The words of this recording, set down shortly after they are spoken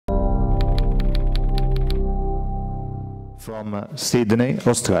from Sydney,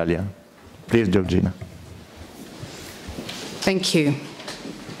 Australia. Please, Georgina. Thank you.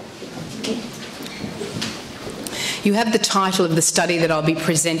 You have the title of the study that I'll be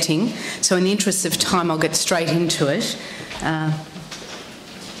presenting, so in the interest of time, I'll get straight into it.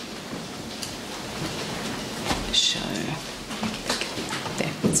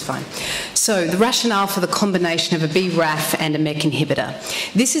 It's fine. So the rationale for the combination of a BRAF and a MEK inhibitor.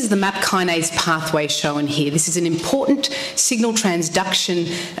 This is the MAP kinase pathway shown here. This is an important signal transduction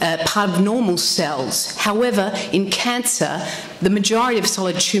part of normal cells. However, in cancer, the majority of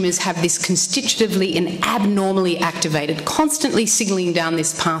solid tumours have this constitutively and abnormally activated, constantly signalling down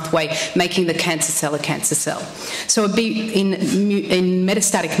this pathway, making the cancer cell a cancer cell. So in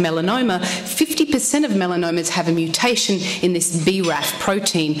metastatic melanoma, 50% of melanomas have a mutation in this BRAF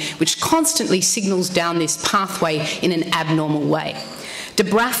protein, which constantly signals down this pathway in an abnormal way.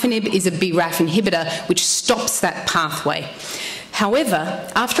 Dabrafenib is a BRAF inhibitor which stops that pathway. However,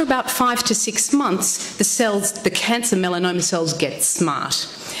 after about 5 to 6 months, the cancer melanoma cells get smart.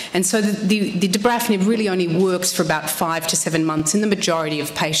 And so the dabrafenib really only works for about 5 to 7 months in the majority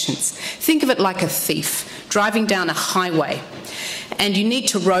of patients. Think of it like a thief driving down a highway, and you need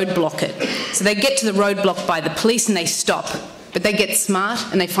to roadblock it. So they get to the roadblock by the police and they stop. But they get smart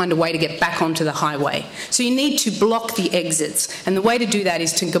and they find a way to get back onto the highway. So you need to block the exits. And the way to do that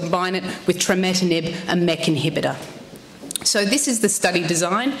is to combine it with trametinib, a MEK inhibitor. So this is the study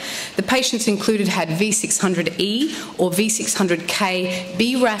design. The patients included had V600E or V600K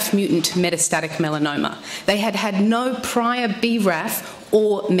BRAF mutant metastatic melanoma. They had had no prior BRAF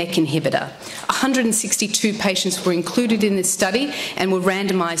or MEK inhibitor. 162 patients were included in this study and were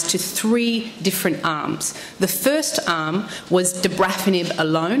randomised to 3 different arms. The first arm was dabrafenib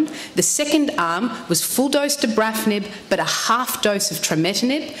alone. The second arm was full dose dabrafenib but a half dose of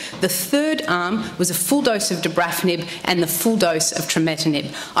trametinib. The third arm was a full dose of dabrafenib and the full dose of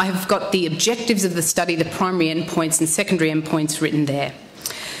trametinib. I have got the objectives of the study, the primary endpoints and secondary endpoints written there.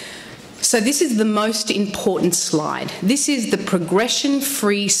 So this is the most important slide. This is the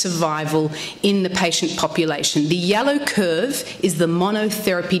progression-free survival in the patient population. The yellow curve is the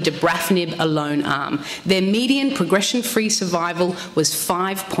monotherapy dabrafenib alone arm. Their median progression-free survival was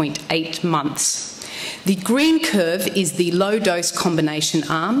 5.8 months. The green curve is the low-dose combination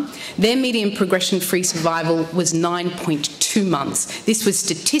arm. Their median progression-free survival was 9.2 months. This was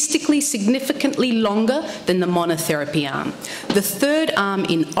statistically significantly longer than the monotherapy arm. The third arm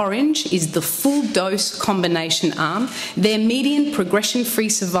in orange is the full-dose combination arm. Their median progression-free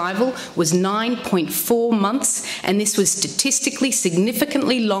survival was 9.4 months, and this was statistically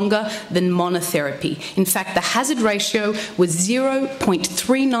significantly longer than monotherapy. In fact, the hazard ratio was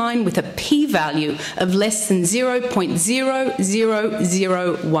 0.39 with a p-value of less than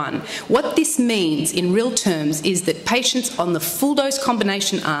 0.0001. What this means in real terms is that patients on the full-dose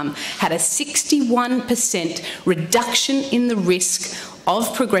combination arm had a 61% reduction in the risk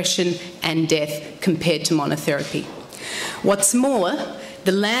of progression and death compared to monotherapy. What's more,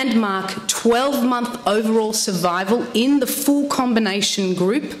 the landmark 12-month overall survival in the full combination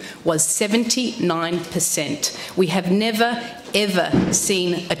group was 79%. We have never, ever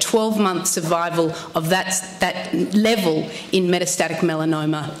seen a 12-month survival of that level in metastatic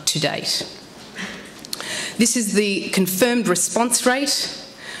melanoma to date. This is the confirmed response rate.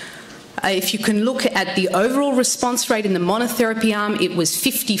 If you can look at the overall response rate in the monotherapy arm, it was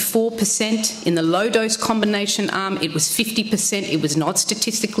 54%. In the low-dose combination arm, it was 50%. It was not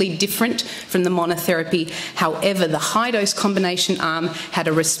statistically different from the monotherapy. However, the high-dose combination arm had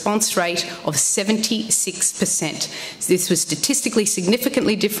a response rate of 76%. This was statistically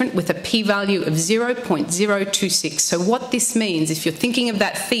significantly different with a p-value of 0.026. So what this means, if you're thinking of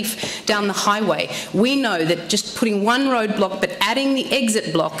that thief down the highway, we know that just putting one roadblock but adding the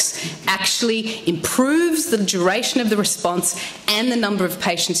exit blocks actually improves the duration of the response and the number of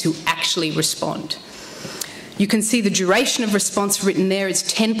patients who actually respond. You can see the duration of response written there is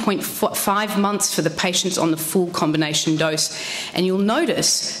 10.5 months for the patients on the full combination dose. And you'll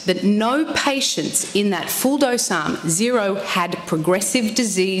notice that no patients in that full dose arm, 0, had progressive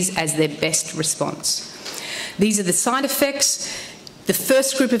disease as their best response. These are the side effects. The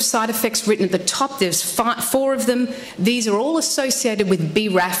first group of side effects written at the top, there's 4 of them. These are all associated with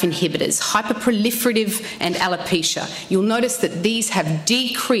BRAF inhibitors, hyperproliferative and alopecia. You'll notice that these have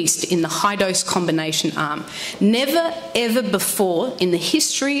decreased in the high-dose combination arm. Never, ever before in the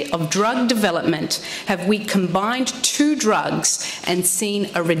history of drug development have we combined 2 drugs and seen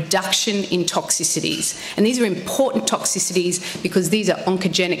a reduction in toxicities. And these are important toxicities because these are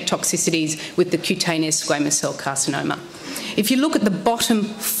oncogenic toxicities with the cutaneous squamous cell carcinoma. If you look at the bottom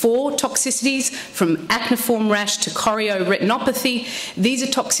 4 toxicities, from acneiform rash to chorioretinopathy, these are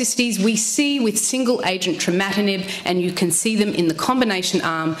toxicities we see with single-agent trametinib, and you can see them in the combination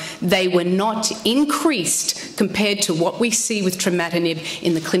arm. They were not increased compared to what we see with trametinib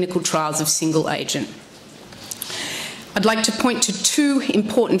in the clinical trials of single-agent. I'd like to point to 2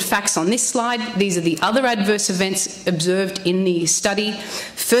 important facts on this slide. These are the other adverse events observed in the study.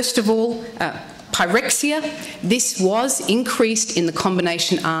 First of all, pyrexia. This was increased in the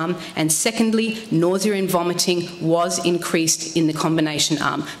combination arm, and secondly, nausea and vomiting was increased in the combination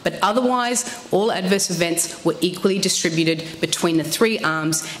arm. But otherwise, all adverse events were equally distributed between the 3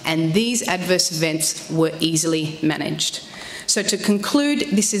 arms, and these adverse events were easily managed. So to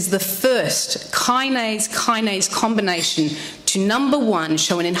conclude, this is the first kinase-kinase combination to, number 1,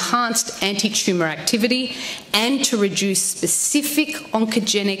 show an enhanced anti-tumour activity and to reduce specific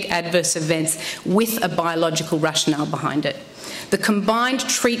oncogenic adverse events with a biological rationale behind it. The combined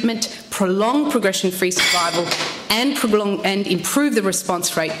treatment prolonged progression-free survival and improved the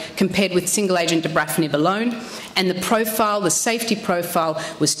response rate compared with single-agent dabrafenib alone, and the safety profile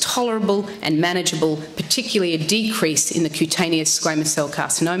was tolerable and manageable, particularly a decrease in the cutaneous squamous cell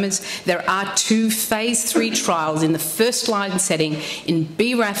carcinomas. There are 2 phase 3 trials in the first-line setting in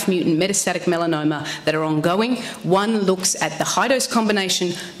BRAF mutant metastatic melanoma that are ongoing. One looks at the high-dose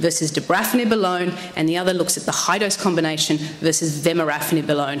combination versus dabrafenib alone, and the other looks at the high-dose combination versus vemurafenib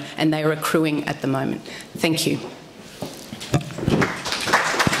alone, and they are accruing at the moment. Thank you.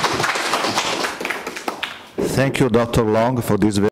 Thank you, Dr. Long, for this